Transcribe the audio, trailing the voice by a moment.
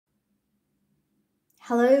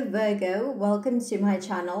Hello Virgo, welcome to my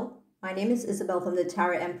channel. My name is Isabel from the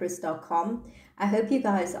TarotEmpress.com. I hope you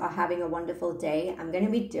guys are having a wonderful day. I'm going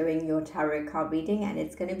to be doing your tarot card reading and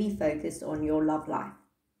it's going to be focused on your love life.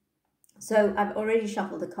 So I've already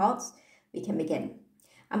shuffled the cards. We can begin.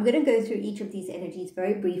 I'm going to go through each of these energies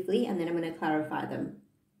very briefly and then I'm going to clarify them.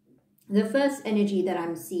 The first energy that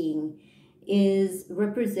I'm seeing is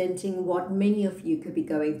representing what many of you could be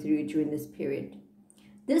going through during this period.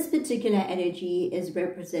 This particular energy is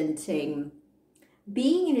representing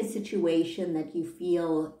being in a situation that you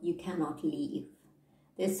feel you cannot leave.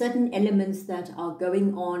 There's certain elements that are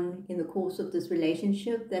going on in the course of this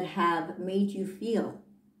relationship that have made you feel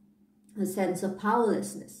a sense of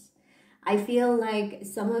powerlessness. I feel like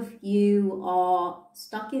some of you are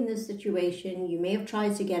stuck in this situation. You may have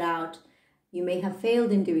tried to get out. You may have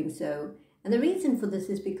failed in doing so. And the reason for this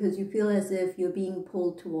is because you feel as if you're being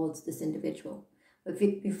pulled towards this individual. But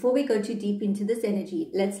before we go too deep into this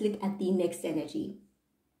energy, let's look at the next energy.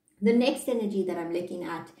 The next energy that I'm looking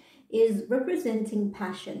at is representing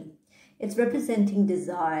passion. It's representing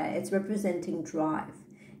desire. It's representing drive.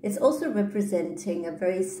 It's also representing a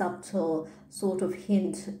very subtle sort of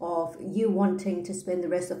hint of you wanting to spend the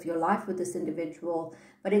rest of your life with this individual,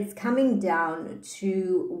 but it's coming down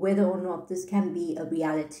to whether or not this can be a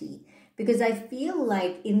reality. Because I feel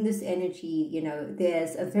like in this energy,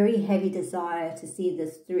 there's a very heavy desire to see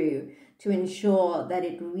this through, to ensure that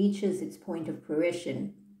it reaches its point of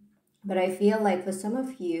fruition. But I feel like for some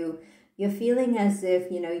of you, you're feeling as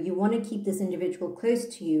if, you want to keep this individual close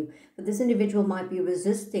to you, but this individual might be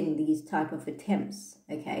resisting these type of attempts,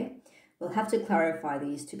 okay? We'll have to clarify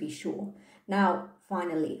these to be sure. Now,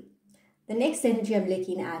 finally, the next energy I'm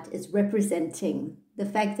looking at is representing the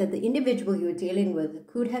fact that the individual you're dealing with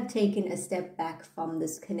could have taken a step back from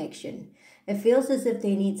this connection. It feels as if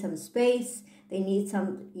they need some space, they need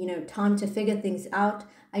some, time to figure things out.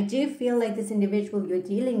 I do feel like this individual you're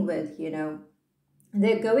dealing with,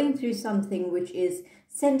 they're going through something which is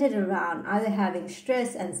centered around either having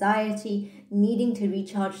stress, anxiety, needing to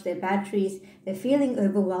recharge their batteries. They're feeling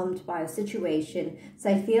overwhelmed by a situation. So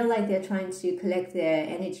I feel like they're trying to collect their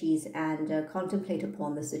energies and contemplate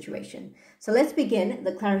upon the situation. So let's begin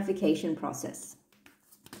the clarification process.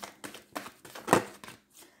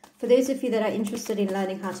 For those of you that are interested in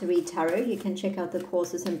learning how to read tarot, you can check out the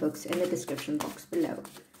courses and books in the description box below.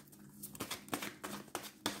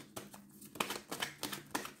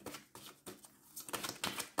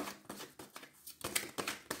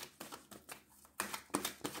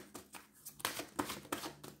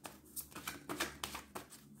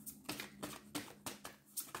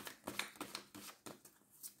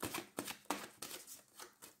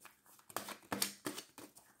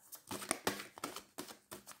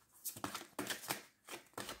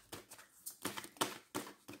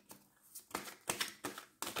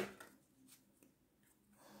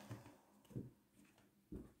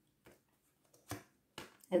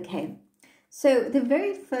 Okay, so the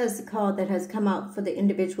very first card that has come out for the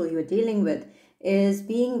individual you're dealing with is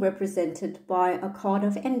being represented by a card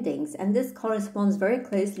of endings. And this corresponds very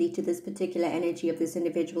closely to this particular energy of this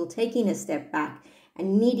individual taking a step back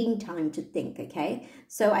and needing time to think, okay?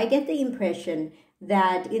 So I get the impression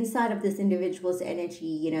that inside of this individual's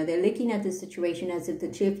energy, they're looking at the situation as if the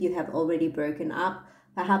two of you have already broken up.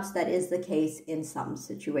 Perhaps that is the case in some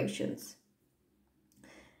situations.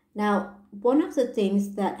 Now, one of the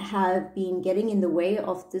things that have been getting in the way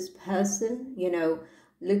of this person,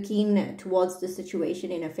 looking towards the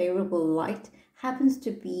situation in a favorable light, happens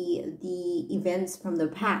to be the events from the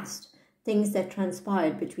past, things that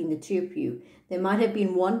transpired between the two of you. There might have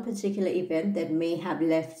been one particular event that may have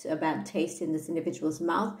left a bad taste in this individual's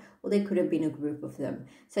mouth, or there could have been a group of them.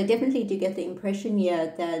 So I definitely do get the impression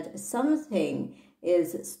here that something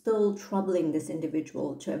is still troubling this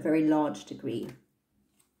individual to a very large degree.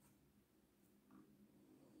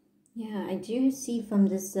 Yeah, I do see from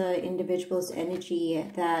this individual's energy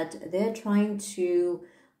that they're trying to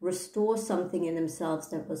restore something in themselves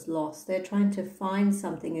that was lost. They're trying to find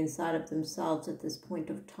something inside of themselves at this point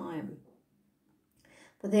of time.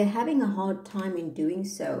 But they're having a hard time in doing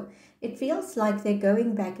so. It feels like they're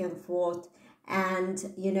going back and forth and,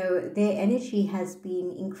 their energy has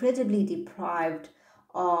been incredibly deprived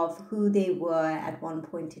of who they were at one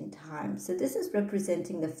point in time. So this is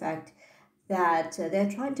representing the fact that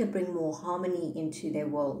they're trying to bring more harmony into their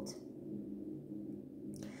world.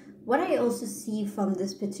 What I also see from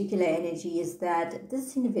this particular energy is that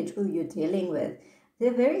this individual you're dealing with,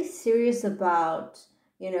 they're very serious about,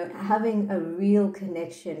 having a real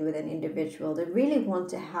connection with an individual. They really want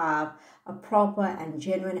to have a proper and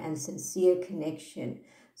genuine and sincere connection.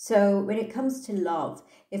 So when it comes to love,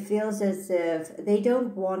 it feels as if they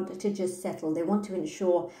don't want to just settle. They want to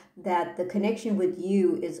ensure that the connection with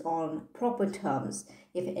you is on proper terms,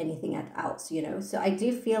 if anything else, you know. So I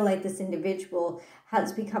do feel like this individual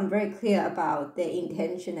has become very clear about their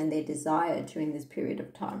intention and their desire during this period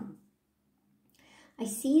of time. I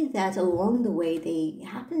see that along the way, they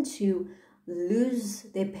happen to lose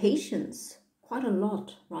their patience quite a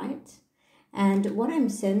lot, right? And what I'm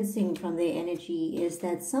sensing from their energy is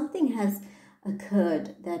that something has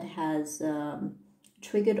occurred that has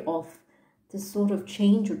triggered off this sort of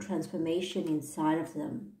change or transformation inside of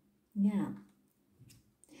them. Yeah.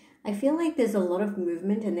 I feel like there's a lot of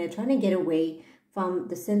movement and they're trying to get away from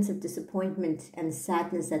the sense of disappointment and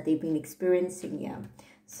sadness that they've been experiencing here.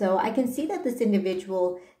 So I can see that this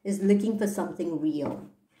individual is looking for something real.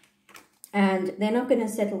 And they're not going to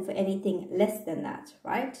settle for anything less than that,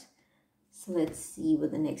 right? So let's see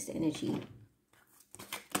with the next energy.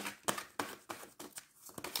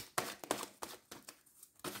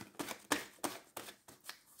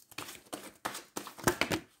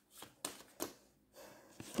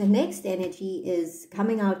 The next energy is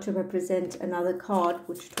coming out to represent another card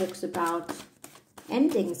which talks about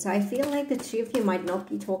ending. So I feel like the two of you might not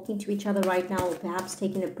be talking to each other right now, or perhaps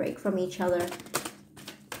taking a break from each other.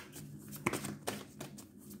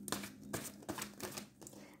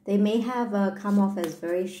 They may have come off as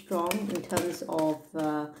very strong in terms of,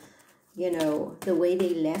 you know, the way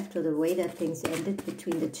they left or the way that things ended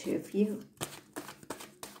between the two of you.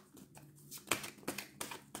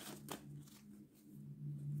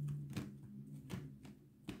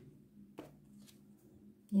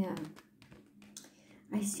 Yeah.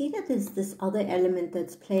 I see that there's this other element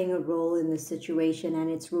that's playing a role in the situation, and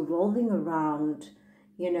it's revolving around,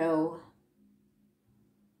 you know,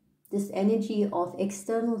 this energy of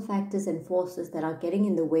external factors and forces that are getting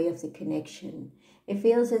in the way of the connection. It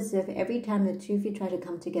feels as if every time the two of you try to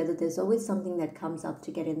come together, there's always something that comes up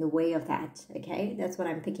to get in the way of that, okay? That's what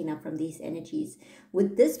I'm picking up from these energies.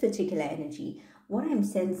 With this particular energy, what I'm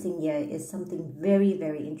sensing here is something very,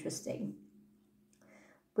 very interesting.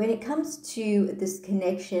 When it comes to this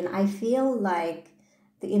connection, I feel like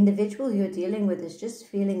the individual you're dealing with is just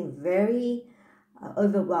feeling very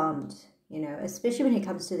overwhelmed. You know, especially when it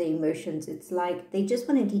comes to the emotions, it's like they just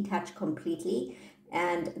want to detach completely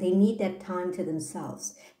and they need that time to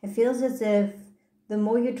themselves. It feels as if the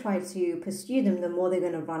more you try to pursue them, the more they're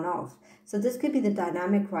going to run off. So this could be the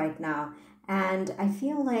dynamic right now. And I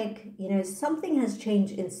feel like, you know, something has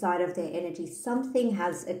changed inside of their energy. Something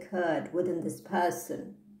has occurred within this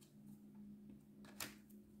person.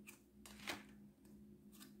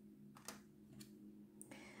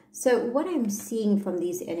 So what I'm seeing from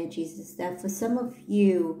these energies is that for some of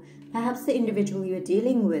you, perhaps the individual you're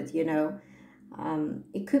dealing with, you know,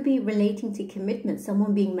 it could be relating to commitment,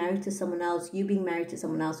 someone being married to someone else, you being married to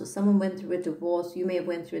someone else, or someone went through a divorce, you may have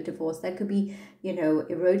went through a divorce. That could be, you know,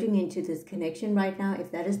 eroding into this connection right now.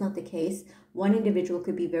 If that is not the case, one individual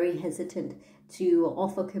could be very hesitant to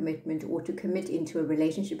offer commitment or to commit into a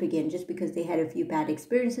relationship again just because they had a few bad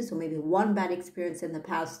experiences or maybe one bad experience in the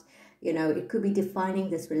past. You know, it could be defining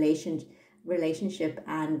this relationship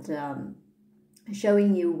and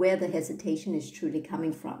showing you where the hesitation is truly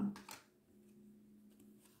coming from.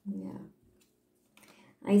 Yeah.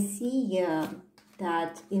 I see here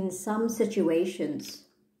that in some situations,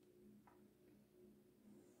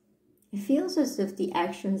 it feels as if the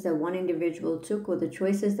actions that one individual took or the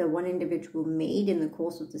choices that one individual made in the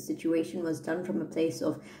course of the situation was done from a place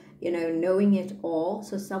of, you know, knowing it all.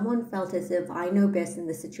 So someone felt as if I know best in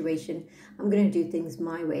the situation, I'm going to do things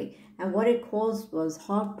my way. And what it caused was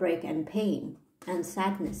heartbreak and pain and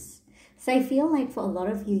sadness. So I feel like for a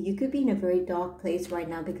lot of you, you could be in a very dark place right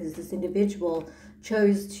now because this individual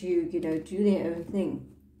chose to, you know, do their own thing.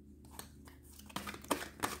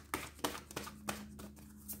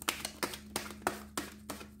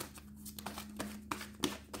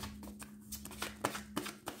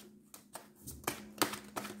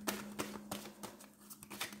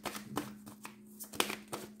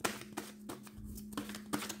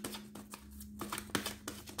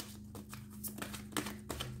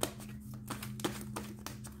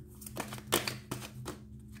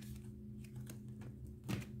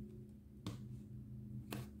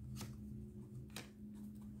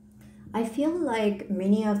 I feel like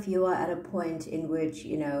many of you are at a point in which,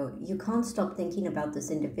 you know, you can't stop thinking about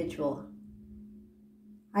this individual.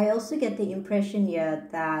 I also get the impression here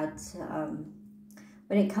that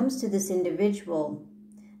when it comes to this individual,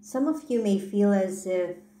 some of you may feel as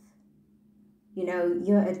if, you know,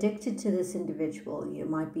 you're addicted to this individual. You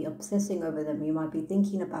might be obsessing over them. You might be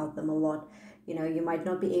thinking about them a lot. You know, you might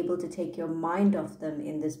not be able to take your mind off them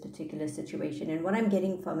in this particular situation. And what I'm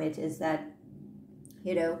getting from it is that,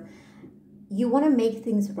 you know, you want to make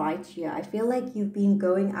things right here. I feel like you've been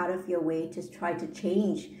going out of your way to try to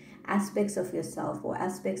change aspects of yourself or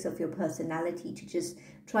aspects of your personality to just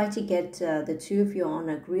try to get the two of you on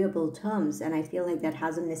agreeable terms. And I feel like that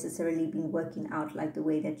hasn't necessarily been working out like the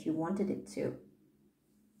way that you wanted it to.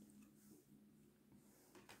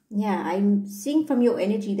 Yeah, I'm seeing from your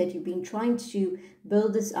energy that you've been trying to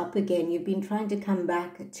build this up again. You've been trying to come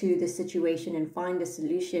back to the situation and find a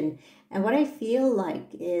solution. And what I feel like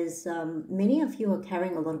is many of you are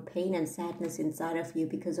carrying a lot of pain and sadness inside of you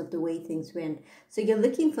because of the way things went. So you're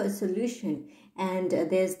looking for a solution, and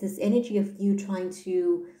there's this energy of you trying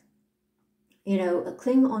to, you know,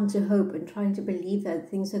 cling on to hope and trying to believe that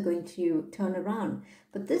things are going to turn around.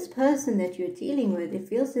 But this person that you're dealing with, it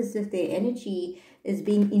feels as if their energy is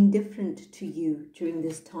being indifferent to you during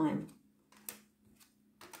this time.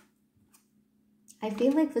 I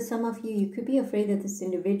feel like for some of you, you could be afraid that this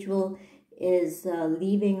individual is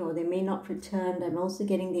leaving or they may not return. I'm also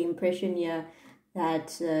getting the impression here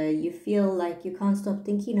that you feel like you can't stop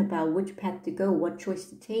thinking about which path to go, what choice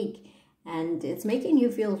to take. And it's making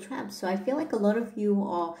you feel trapped. So I feel like a lot of you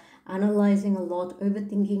are analyzing a lot,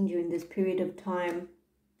 overthinking during this period of time.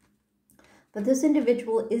 But this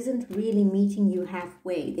individual isn't really meeting you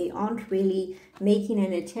halfway. They aren't really making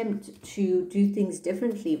an attempt to do things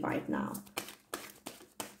differently right now.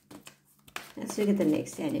 Let's look at the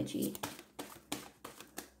next energy.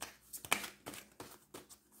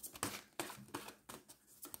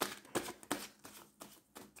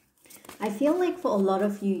 I feel like for a lot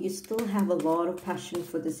of you, you still have a lot of passion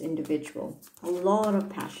for this individual. A lot of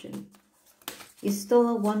passion. You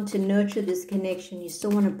still want to nurture this connection. You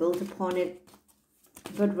still want to build upon it.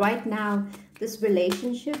 But right now, this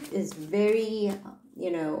relationship is very,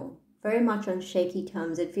 you know, very much on shaky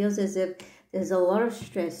terms. It feels as if there's a lot of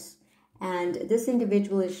stress. And this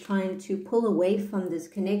individual is trying to pull away from this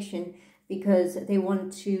connection because they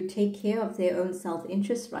want to take care of their own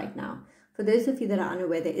self-interest right now. For those of you that are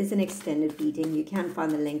unaware, there is an extended reading. You can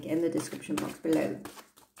find the link in the description box below.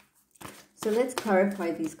 So let's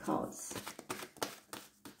clarify these cards.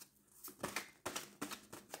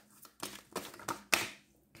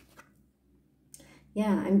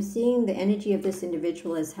 Yeah, I'm seeing the energy of this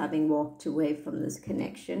individual as having walked away from this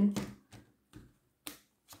connection.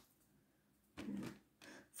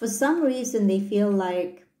 For some reason, they feel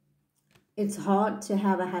like it's hard to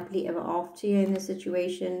have a happily ever after in this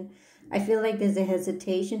situation. I feel like there's a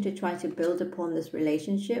hesitation to try to build upon this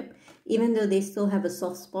relationship. Even though they still have a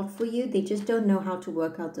soft spot for you, they just don't know how to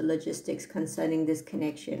work out the logistics concerning this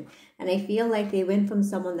connection. And I feel like they went from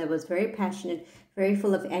someone that was very passionate, very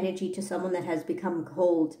full of energy, to someone that has become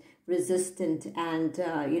cold, resistant, and,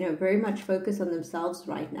 you know, very much focused on themselves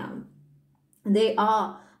right now. They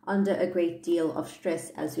are under a great deal of stress,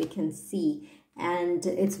 as we can see. And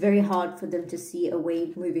it's very hard for them to see a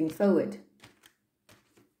way moving forward.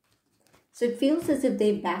 So it feels as if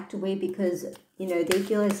they backed away because, you know, they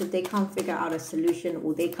feel as if they can't figure out a solution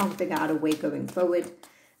or they can't figure out a way going forward.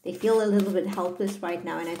 They feel a little bit helpless right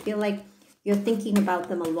now. And I feel like you're thinking about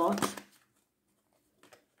them a lot.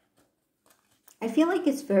 I feel like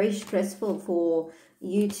it's very stressful for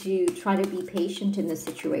you to try to be patient in this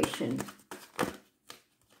situation.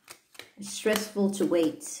 It's stressful to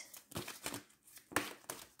wait.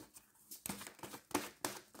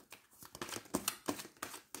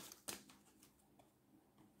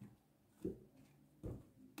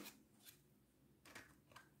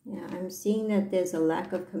 Yeah, I'm seeing that there's a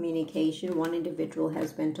lack of communication. One individual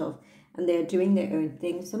has went off and they're doing their own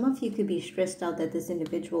thing. Some of you could be stressed out that this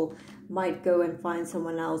individual might go and find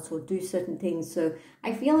someone else or do certain things. So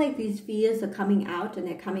I feel like these fears are coming out and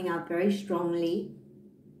they're coming out very strongly.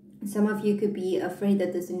 Some of you could be afraid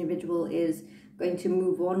that this individual is going to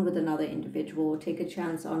move on with another individual or take a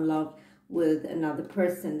chance on love with another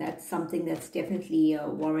person. That's something that's definitely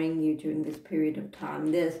worrying you during this period of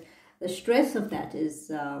time. The stress of that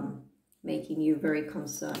is making you very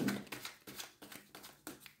concerned.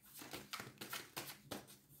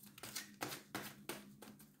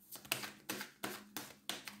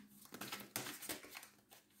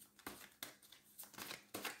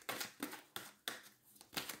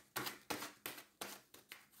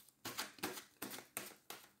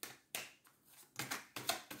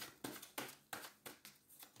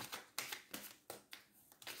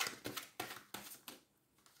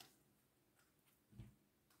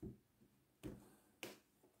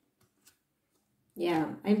 Yeah,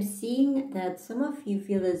 I'm seeing that some of you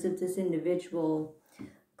feel as if this individual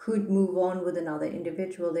could move on with another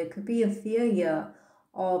individual. There could be a fear here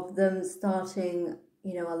of them starting,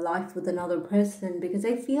 a life with another person, because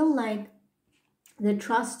I feel like the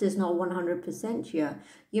trust is not 100% here.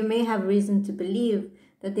 You may have reason to believe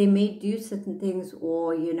that they may do certain things,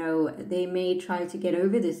 or, they may try to get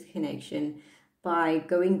over this connection by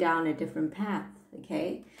going down a different path,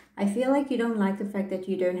 okay? I feel like you don't like the fact that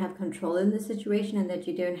you don't have control in the situation, and that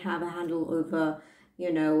you don't have a handle over,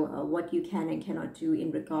 what you can and cannot do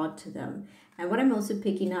in regard to them. And what I'm also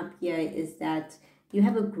picking up here is that you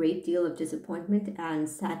have a great deal of disappointment and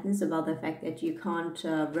sadness about the fact that you can't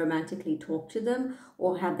romantically talk to them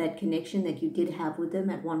or have that connection that you did have with them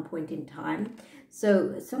at one point in time.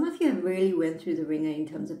 So some of you have really went through the ringer in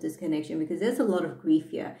terms of this connection, because there's a lot of grief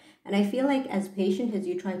here. And I feel like as patient as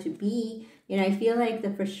you try to be, I feel like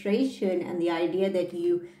the frustration and the idea that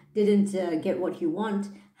you didn't get what you want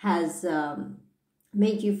has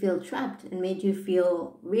made you feel trapped and made you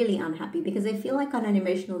feel really unhappy, because I feel like on an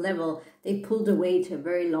emotional level, they pulled away to a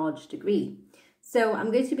very large degree. So I'm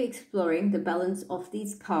going to be exploring the balance of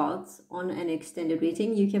these cards on an extended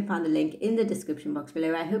reading. You can find the link in the description box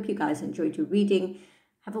below. I hope you guys enjoyed your reading.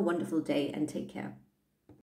 Have a wonderful day and take care.